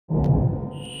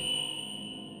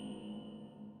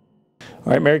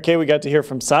All right, Mary Kay, we got to hear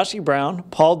from Sashi Brown,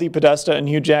 Paul DePodesta, and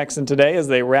Hugh Jackson today as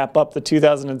they wrap up the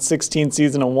 2016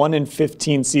 season, a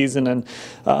 1-15 season, and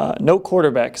no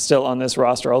quarterback still on this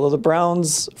roster, although the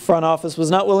Browns front office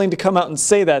was not willing to come out and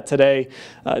say that today.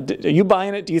 Are you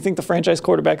buying it? Do you think the franchise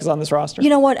quarterback is on this roster? You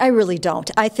know what? I really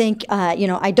don't. I think,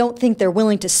 I don't think they're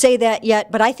willing to say that yet,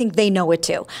 but I think they know it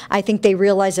too. I think they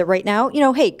realize that right now,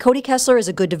 hey, Cody Kessler is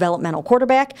a good developmental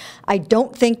quarterback. I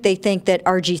don't think they think that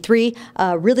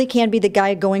RG3 really can be the guy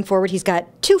going forward. He's got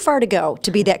too far to go to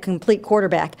be that complete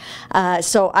quarterback.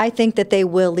 So I think that they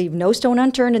will leave no stone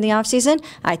unturned in the offseason.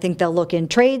 I think they'll look in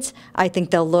trades. I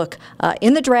think they'll look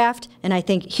in the draft. And I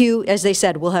think Hugh, as they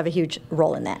said, will have a huge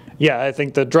role in that. Yeah, I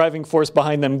think the driving force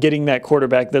behind them getting that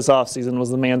quarterback this offseason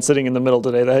was the man sitting in the middle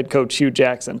today, the head coach, Hugh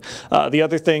Jackson. The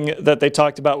other thing that they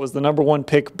talked about was the #1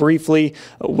 pick briefly.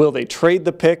 Will they trade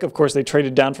the pick? Of course, they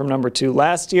traded down from #2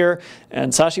 last year,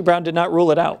 and Sashi Brown did not rule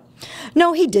it out.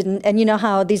 No, he didn't. And you know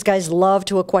how these guys love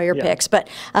to acquire picks. But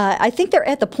I think they're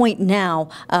at the point now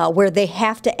where they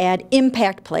have to add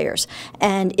impact players.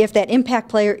 And if that impact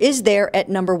player is there at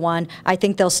 #1, I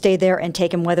think they'll stay there and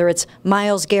take him, whether it's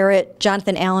Myles Garrett,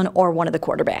 Jonathan Allen, or one of the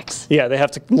quarterbacks. Yeah, they have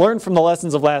to learn from the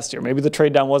lessons of last year. Maybe the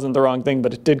trade down wasn't the wrong thing,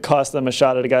 but it did cost them a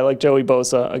shot at a guy like Joey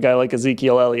Bosa, a guy like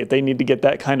Ezekiel Elliott. They need to get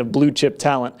that kind of blue chip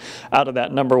talent out of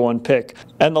that #1 pick.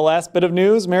 And the last bit of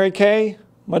news, Mary Kay,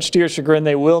 much to your chagrin,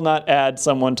 they will not add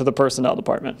someone to the personnel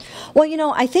department.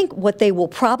 Well, I think what they will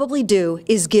probably do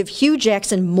is give Hugh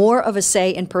Jackson more of a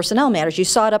say in personnel matters. You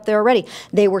saw it up there already.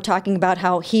 They were talking about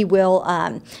how he will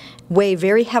weigh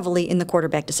very heavily in the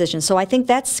quarterback decision. So I think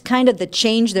that's kind of the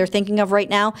change they're thinking of right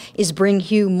now, is bring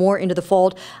Hugh more into the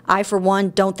fold. I, for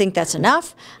one, don't think that's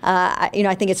enough. I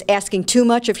think it's asking too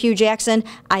much of Hugh Jackson.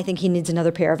 I think he needs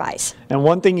another pair of eyes. And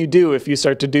one thing you do if you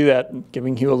start to do that,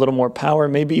 giving Hugh a little more power,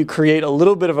 maybe you create a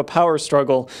little bit of a power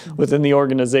struggle within the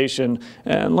organization.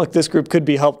 And look, this group could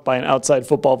be helped by an outside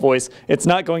football voice. It's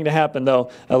not going to happen, though,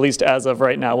 at least as of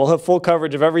right now. We'll have full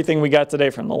coverage of everything we got today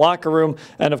from the locker room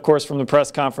and, of course, from the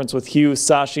press conference with Hugh,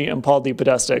 Sashi, and Paul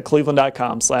DePodesta at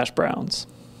cleveland.com/Browns.